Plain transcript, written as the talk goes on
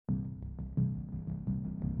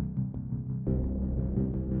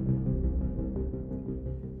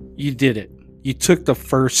You did it. You took the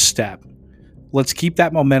first step. Let's keep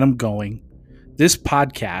that momentum going. This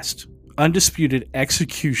podcast, Undisputed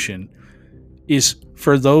Execution, is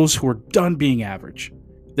for those who are done being average,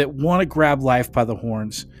 that want to grab life by the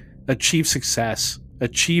horns, achieve success,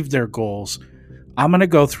 achieve their goals. I'm going to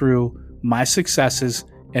go through my successes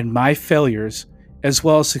and my failures, as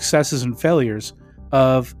well as successes and failures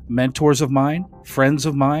of mentors of mine, friends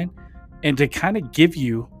of mine, and to kind of give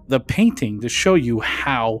you the painting to show you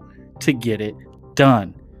how to get it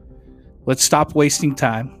done. Let's stop wasting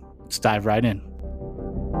time. Let's dive right in.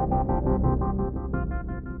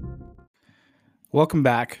 Welcome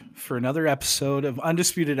back for another episode of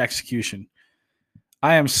Undisputed Execution.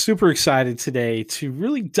 I am super excited today to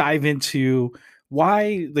really dive into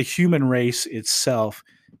why the human race itself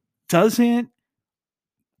doesn't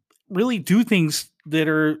really do things that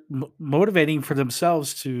are motivating for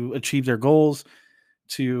themselves to achieve their goals,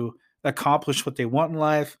 to accomplish what they want in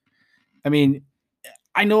life. I mean,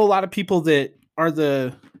 I know a lot of people that are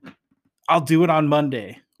I'll do it on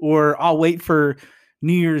Monday, or I'll wait for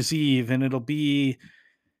New Year's Eve and it'll be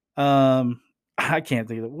I can't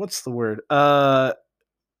think of it. What's the word? The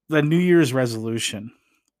New Year's resolution.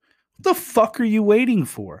 What the fuck are you waiting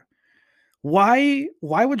for? Why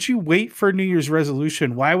would you wait for a New Year's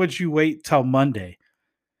resolution? Why would you wait till Monday?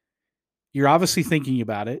 You're obviously thinking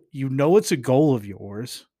about it. You know it's a goal of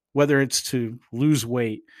yours, whether it's to lose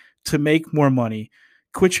weight, to make more money,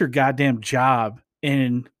 quit your goddamn job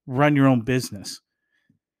and run your own business.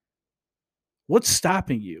 What's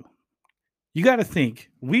stopping you? You got to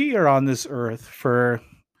think, we are on this earth for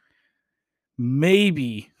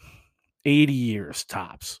maybe 80 years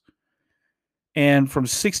tops. And from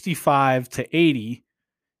 65 to 80,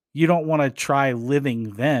 you don't want to try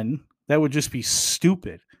living then. That would just be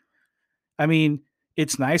stupid. I mean,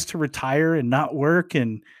 it's nice to retire and not work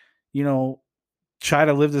and, try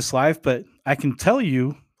to live this life. But I can tell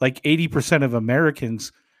you, like 80% of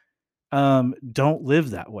Americans don't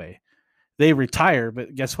live that way. They retire,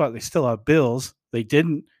 but guess what? They still have bills. They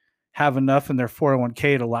didn't have enough in their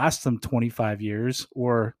 401k to last them 25 years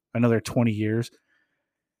or another 20 years.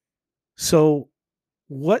 So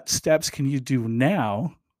what steps can you do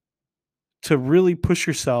now to really push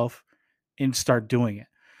yourself and start doing it?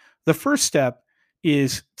 The first step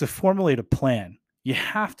is to formulate a plan. You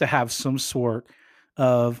have to have some sort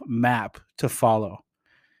of map to follow.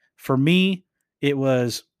 For me, it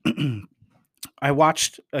was I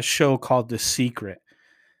watched a show called The Secret.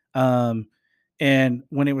 And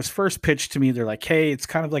when it was first pitched to me, they're like, hey, it's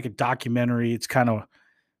kind of like a documentary. It's kind of,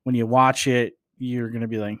 when you watch it, you're going to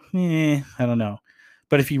be like, I don't know.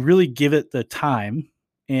 But if you really give it the time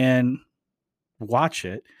and watch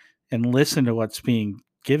it and listen to what's being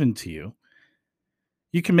given to you,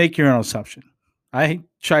 you can make your own assumption. I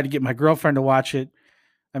tried to get my girlfriend to watch it.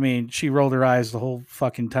 I mean, she rolled her eyes the whole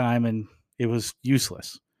fucking time and it was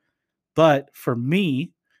useless. But for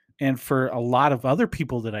me and for a lot of other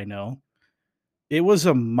people that I know, it was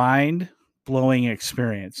a mind-blowing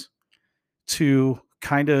experience to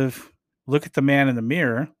kind of look at the man in the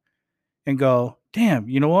mirror and go, damn,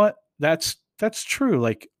 you know what? That's true.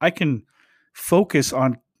 Like, I can focus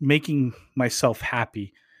on making myself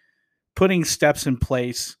happy, putting steps in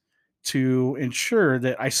place to ensure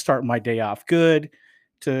that I start my day off good,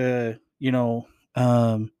 to,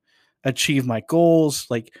 achieve my goals.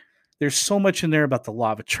 Like, there's so much in there about the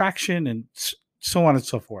law of attraction and so on and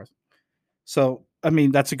so forth. So, I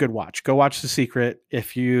mean, that's a good watch. Go watch The Secret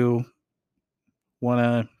if you want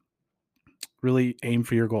to really aim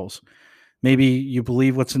for your goals. Maybe you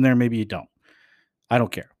believe what's in there, maybe you don't. I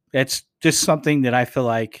don't care. It's just something that I feel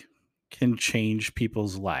like can change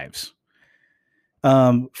people's lives.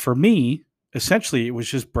 For me, essentially, it was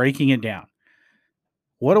just breaking it down.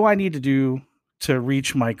 What do I need to do to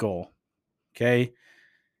reach my goal? Okay.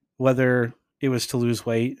 Whether it was to lose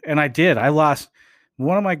weight, and I did.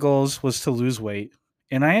 One of my goals was to lose weight,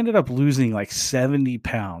 and I ended up losing like 70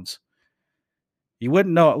 pounds. You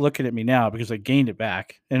wouldn't know it looking at me now because I gained it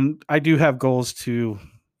back. And I do have goals to,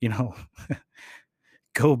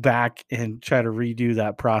 go back and try to redo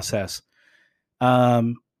that process.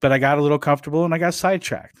 But I got a little comfortable and I got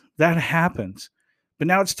sidetracked. That happens. But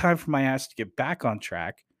now it's time for my ass to get back on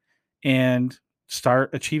track and start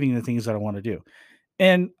achieving the things that I want to do.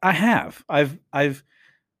 And I have. I've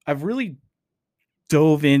really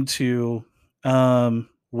dove into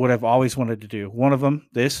what I've always wanted to do. One of them,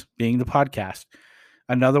 this being the podcast.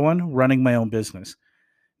 Another one, running my own business.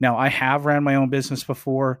 Now, I have ran my own business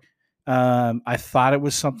before. I thought it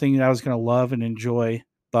was something that I was going to love and enjoy,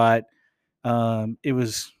 but it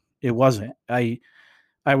wasn't.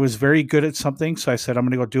 I was very good at something, so I said I'm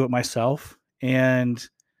going to go do it myself. And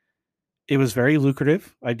it was very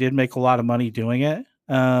lucrative. I did make a lot of money doing it.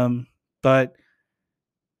 But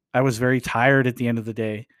I was very tired at the end of the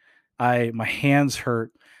day. My hands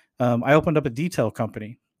hurt. I opened up a detail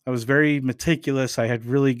company. I was very meticulous. I had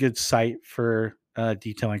really good sight for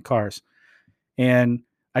detailing cars, and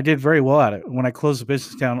I did very well at it. When I closed the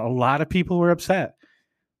business down, a lot of people were upset,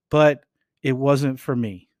 but it wasn't for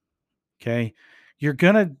me. Okay, you're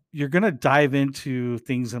gonna dive into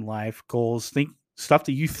things in life, goals, think stuff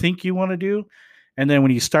that you think you want to do, and then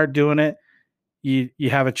when you start doing it, you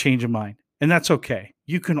have a change of mind, and that's okay.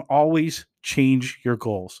 You can always change your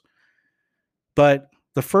goals, but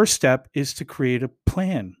the first step is to create a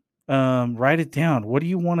plan. Write it down. What do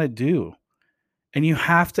you want to do? And you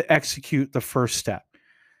have to execute the first step.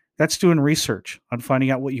 That's doing research on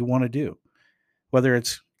finding out what you want to do, whether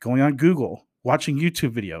it's going on Google, watching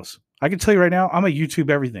YouTube videos. I can tell you right now, I'm a YouTube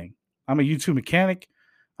everything. I'm a YouTube mechanic.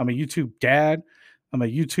 I'm a YouTube dad. I'm a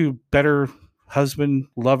YouTube better husband,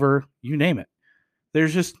 lover, you name it.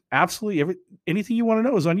 There's just absolutely anything you want to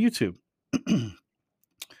know is on YouTube.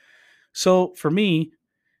 So for me,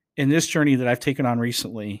 in this journey that I've taken on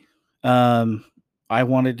recently, I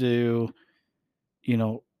wanted to, you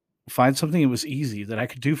know, find something that was easy that I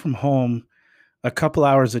could do from home a couple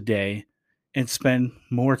hours a day and spend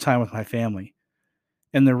more time with my family.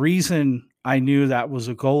 And the reason I knew that was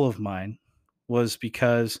a goal of mine was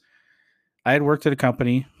because I had worked at a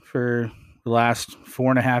company for the last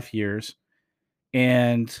 4.5 years,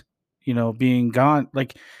 and being gone,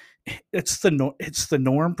 like, it's the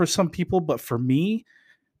norm for some people, but for me,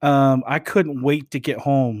 I couldn't wait to get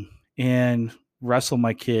home and wrestle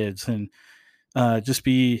my kids and just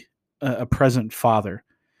be a present father.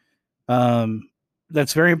 Um,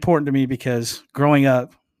 that's very important to me because growing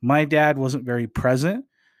up, my dad wasn't very present,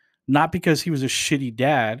 not because he was a shitty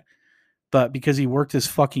dad, but because he worked his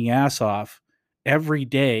fucking ass off every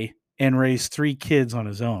day and raised 3 kids on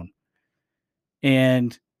his own.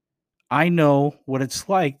 And I know what it's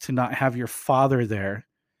like to not have your father there,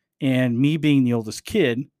 and me being the oldest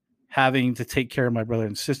kid, having to take care of my brother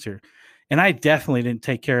and sister. And I definitely didn't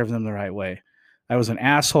take care of them the right way. I was an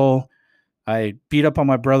asshole. I beat up on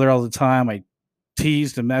my brother all the time. I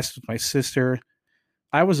teased and messed with my sister.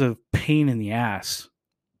 I was a pain in the ass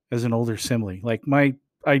as an older sibling.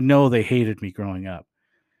 I know they hated me growing up,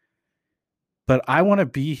 but I want to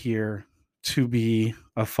be here to be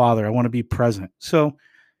a father. I want to be present. So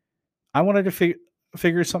I wanted to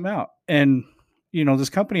figure something out. And, this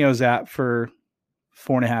company I was at for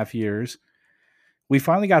 4.5 years, we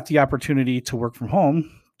finally got the opportunity to work from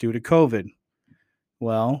home due to COVID.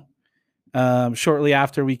 Well, shortly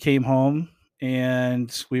after we came home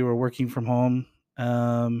and we were working from home,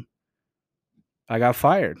 I got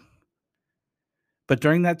fired. But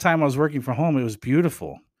during that time I was working from home, it was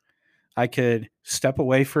beautiful. I could step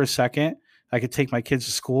away for a second. I could take my kids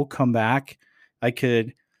to school, come back. I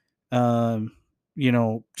could,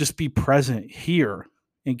 just be present here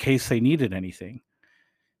in case they needed anything.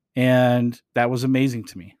 And that was amazing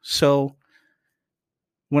to me. So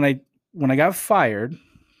when I got fired,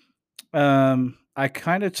 I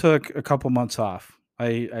kind of took a couple months off.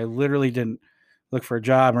 I literally didn't look for a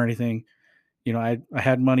job or anything. I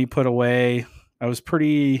had money put away. I was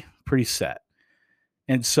pretty set.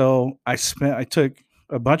 And so I took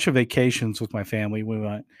a bunch of vacations with my family. We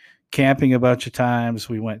went camping a bunch of times.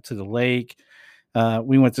 We went to the lake.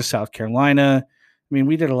 We went to South Carolina. I mean,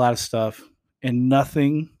 we did a lot of stuff, and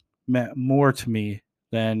nothing meant more to me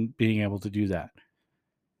than being able to do that.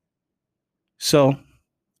 So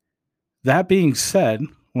that being said,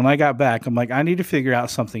 when I got back, I'm like, I need to figure out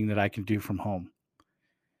something that I can do from home.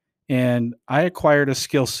 And I acquired a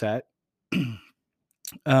skill set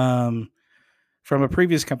from a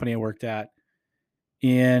previous company I worked at,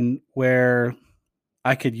 in where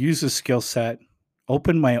I could use a skill set,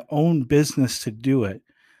 open my own business to do it,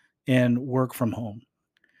 and work from home.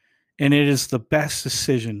 And it is the best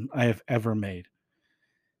decision I have ever made.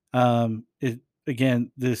 It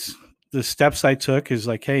again, the steps I took is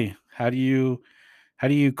like, hey, how do you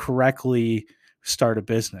correctly start a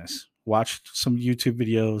business? Watched some YouTube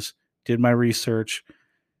videos, did my research,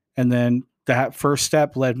 and then that first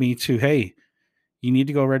step led me to, hey, you need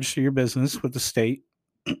to go register your business with the state.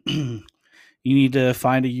 You need to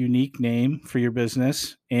find a unique name for your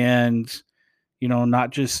business, and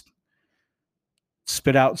not just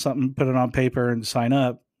spit out something, put it on paper and sign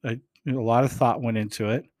up. A lot of thought went into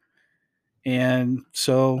it. And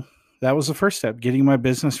so that was the first step, getting my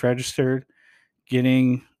business registered,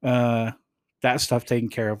 getting that stuff taken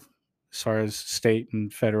care of as far as state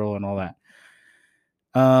and federal and all that.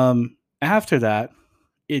 After that,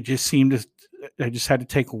 it just seemed to, I just had to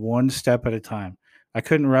take one step at a time. I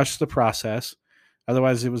couldn't rush the process.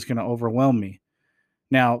 Otherwise, it was going to overwhelm me.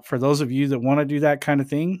 Now, for those of you that want to do that kind of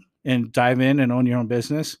thing and dive in and own your own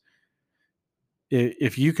business,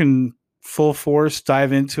 if you can full force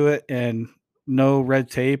dive into it and no red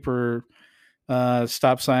tape or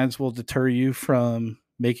stop signs will deter you from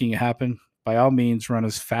making it happen, by all means, run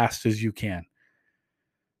as fast as you can.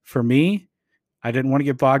 For me, I didn't want to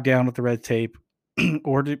get bogged down with the red tape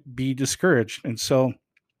or to be discouraged. And so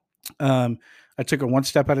I took it one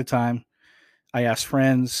step at a time. I asked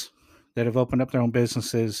friends that have opened up their own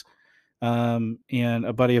businesses and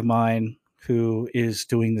a buddy of mine who is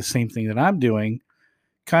doing the same thing that I'm doing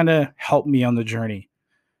kind of helped me on the journey.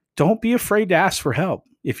 Don't be afraid to ask for help.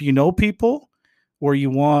 If you know people or you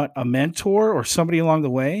want a mentor or somebody along the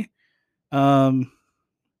way,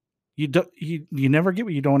 you never get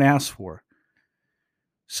what you don't ask for.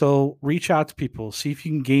 So reach out to people, see if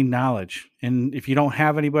you can gain knowledge. And if you don't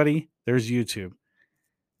have anybody, there's YouTube.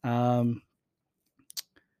 The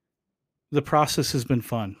process has been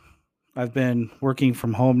fun. I've been working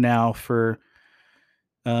from home now for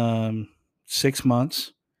 6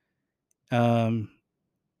 months. I'm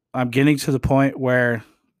getting to the point where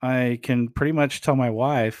I can pretty much tell my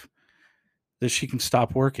wife that she can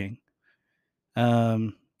stop working.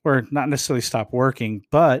 Or not necessarily stop working,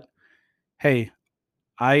 but hey,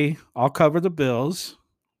 I'll cover the bills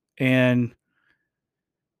and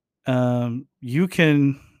you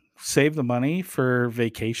can save the money for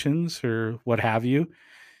vacations or what have you.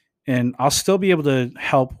 And I'll still be able to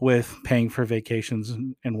help with paying for vacations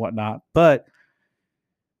and whatnot. But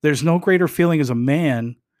there's no greater feeling as a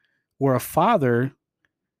man or a father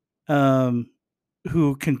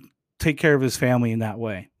who can take care of his family in that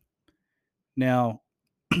way. Now,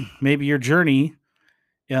 maybe your journey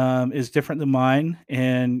is different than mine,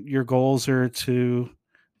 and your goals are to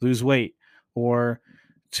lose weight or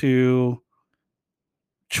to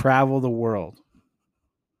travel the world.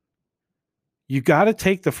 You got to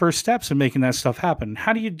take the first steps in making that stuff happen.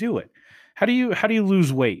 How do you do it? How do you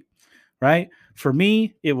lose weight? Right? For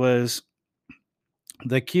me, it was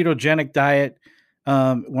the ketogenic diet.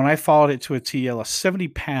 When I followed it to a T, I lost 70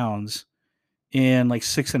 pounds in like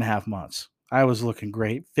 6.5 months. I was looking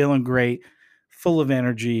great, feeling great, full of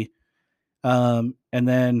energy. And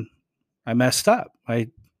then I messed up. I,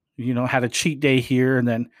 had a cheat day here, and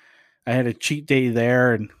then I had a cheat day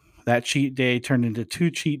there, and that cheat day turned into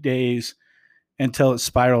 2 cheat days until it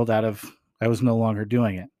spiraled out of I was no longer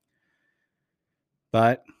doing it.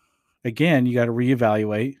 But again, you got to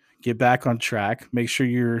reevaluate, get back on track, make sure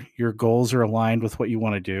your goals are aligned with what you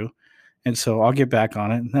want to do. And so I'll get back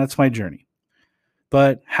on it, and that's my journey.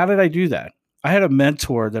 But how did I do that? I had a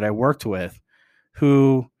mentor that I worked with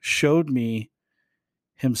who showed me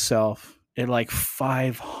himself at like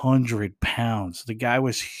 500 pounds. The guy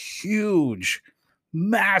was huge,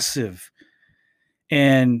 massive.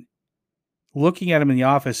 And looking at him in the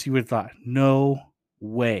office, you would have thought, no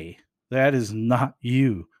way. That is not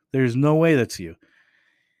you. There's no way that's you.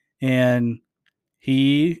 And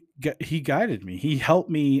he guided me. He helped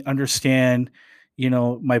me understand,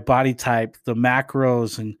 my body type, the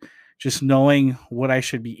macros, and just knowing what I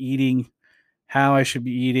should be eating, how I should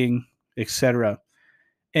be eating, etc.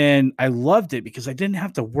 And I loved it because I didn't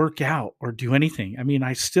have to work out or do anything. I mean,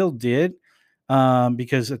 I still did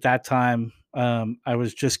because at that time I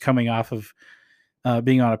was just coming off of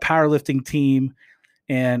being on a powerlifting team,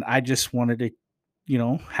 and I just wanted to,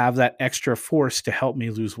 have that extra force to help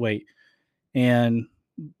me lose weight. And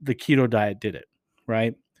the keto diet did it,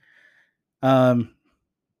 right?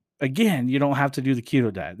 Again, you don't have to do the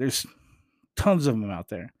keto diet. There's tons of them out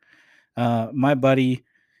there. My buddy,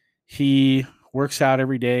 he works out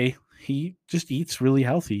every day. He just eats really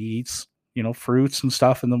healthy. He eats, fruits and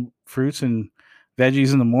stuff, and the fruits and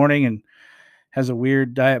veggies in the morning, and has a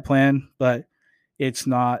weird diet plan, but it's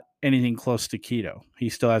not anything close to keto. He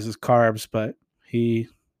still has his carbs, but he's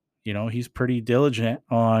pretty diligent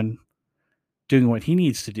on doing what he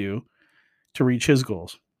needs to do to reach his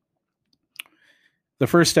goals. The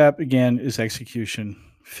first step, again, is execution.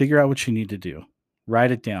 Figure out what you need to do.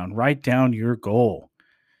 Write it down. Write down your goal.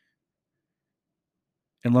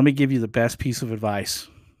 And let me give you the best piece of advice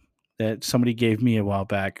that somebody gave me a while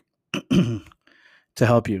back to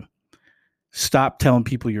help you. Stop telling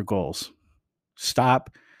people your goals.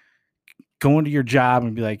 Stop going to your job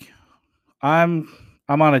and be like, I'm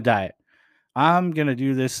on a diet. I'm going to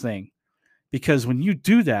do this thing. Because when you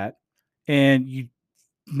do that and you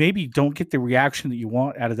maybe don't get the reaction that you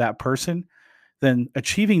want out of that person, then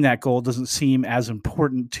achieving that goal doesn't seem as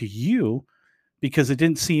important to you because it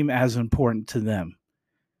didn't seem as important to them.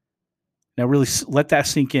 Now, really let that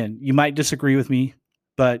sink in. You might disagree with me,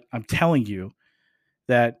 but I'm telling you,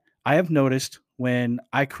 that I have noticed when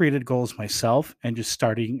I created goals myself and just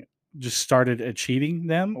started achieving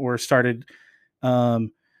them, or started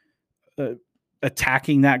um, uh,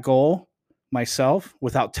 attacking that goal myself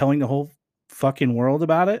without telling the whole fucking world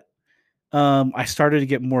about it, I started to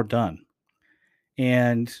get more done.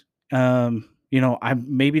 And I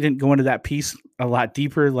maybe didn't go into that piece a lot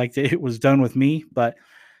deeper like it was done with me, but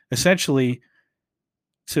essentially,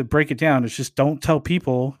 to break it down, it's just don't tell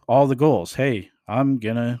people all the goals. Hey, I'm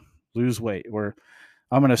gonna lose weight, or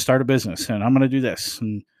I'm gonna start a business, and I'm gonna do this.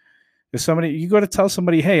 And if somebody, you go to tell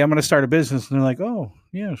somebody, hey, I'm gonna start a business, and they're like, oh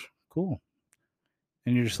yeah, cool,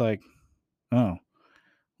 and you're just like, oh,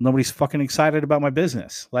 nobody's fucking excited about my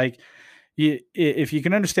business. Like, if you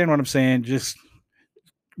can understand what I'm saying, just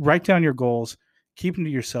write down your goals, keep them to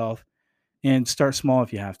yourself, and start small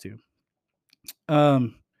if you have to.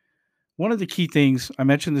 Um, One of the key things I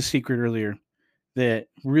mentioned, the secret earlier, that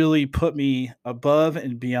really put me above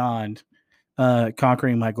and beyond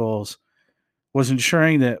conquering my goals was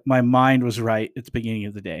ensuring that my mind was right at the beginning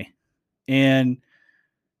of the day. And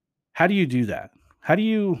how do you do that? How do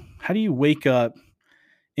you wake up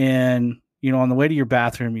and, on the way to your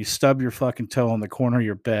bathroom, you stub your fucking toe on the corner of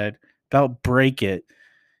your bed, about break it,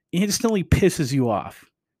 instantly pisses you off.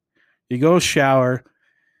 You go shower,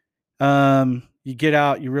 you get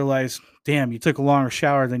out, you realize, damn, you took a longer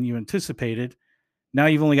shower than you anticipated. Now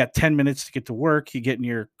you've only got 10 minutes to get to work. You get in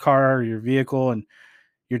your car or your vehicle and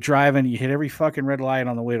you're driving, you hit every fucking red light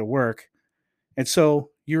on the way to work. And so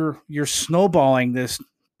you're snowballing this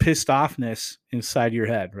pissed offness inside your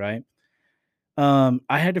head, right?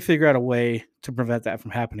 I had to figure out a way to prevent that from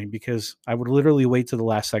happening, because I would literally wait to the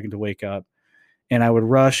last second to wake up, and I would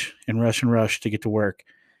rush and rush and rush to get to work.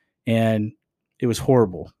 And it was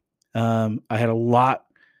horrible. I had a lot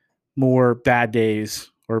more bad days,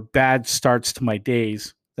 or bad starts to my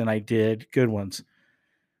days, than I did good ones.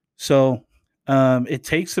 So it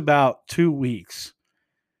takes about 2 weeks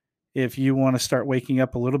if you want to start waking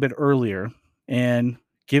up a little bit earlier and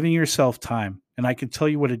giving yourself time. And I can tell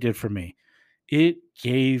you what it did for me. It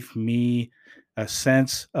gave me a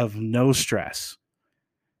sense of no stress.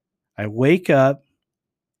 I wake up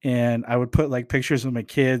and I would put like pictures of my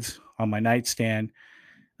kids on my nightstand.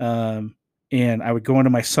 Um, and I would go into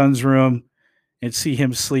my son's room and see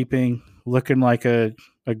him sleeping, looking like a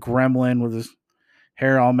gremlin with his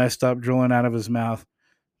hair all messed up, drooling out of his mouth.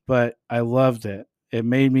 But I loved it. It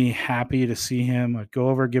made me happy to see him. I'd go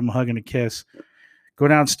over, give him a hug and a kiss, go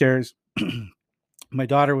downstairs. My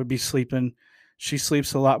daughter would be sleeping. She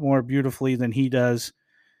sleeps a lot more beautifully than he does,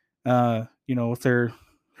 with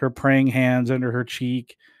her praying hands under her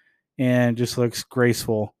cheek, and just looks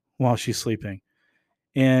graceful while she's sleeping.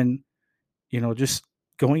 And, just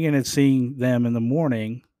going in and seeing them in the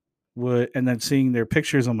morning and then seeing their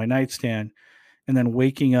pictures on my nightstand, and then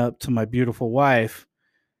waking up to my beautiful wife.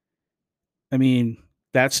 I mean,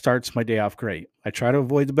 that starts my day off great. I try to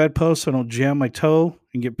avoid the bedpost so I don't jam my toe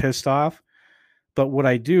and get pissed off. But what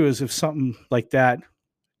I do is, if something like that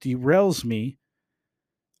derails me,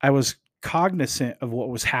 I was cognizant of what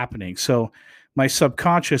was happening. So my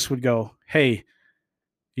subconscious would go, hey,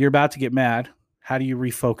 you're about to get mad. How do you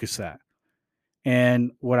refocus that?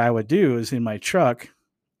 And what I would do is, in my truck,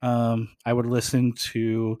 I would listen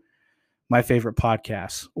to my favorite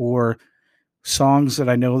podcasts, or songs that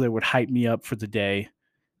I know that would hype me up for the day,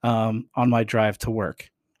 on my drive to work.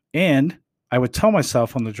 And I would tell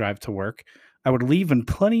myself on the drive to work, I would leave in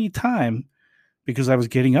plenty of time, because I was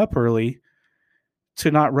getting up early,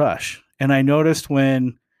 to not rush. And I noticed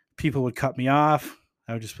when people would cut me off,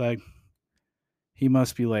 I would just be like, he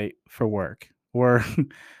must be late for work, or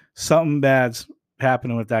something bad's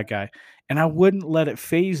happening with that guy. And I wouldn't let it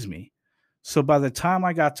phase me. So by the time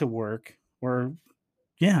I got to work, or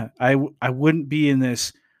yeah, I wouldn't be in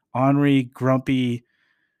this ornery, grumpy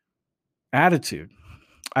attitude.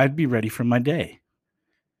 I'd be ready for my day.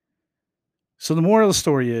 So the moral of the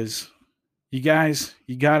story is, you guys,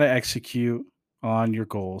 you got to execute on your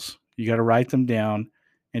goals. You got to write them down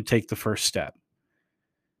and take the first step.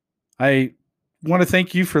 I want to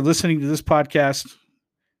thank you for listening to this podcast.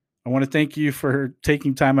 I want to thank you for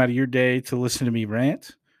taking time out of your day to listen to me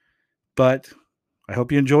rant, but I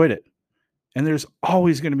hope you enjoyed it. And there's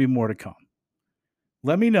always going to be more to come.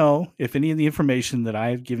 Let me know if any of the information that I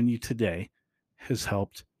have given you today has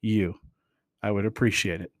helped you. I would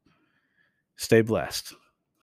appreciate it. Stay blessed.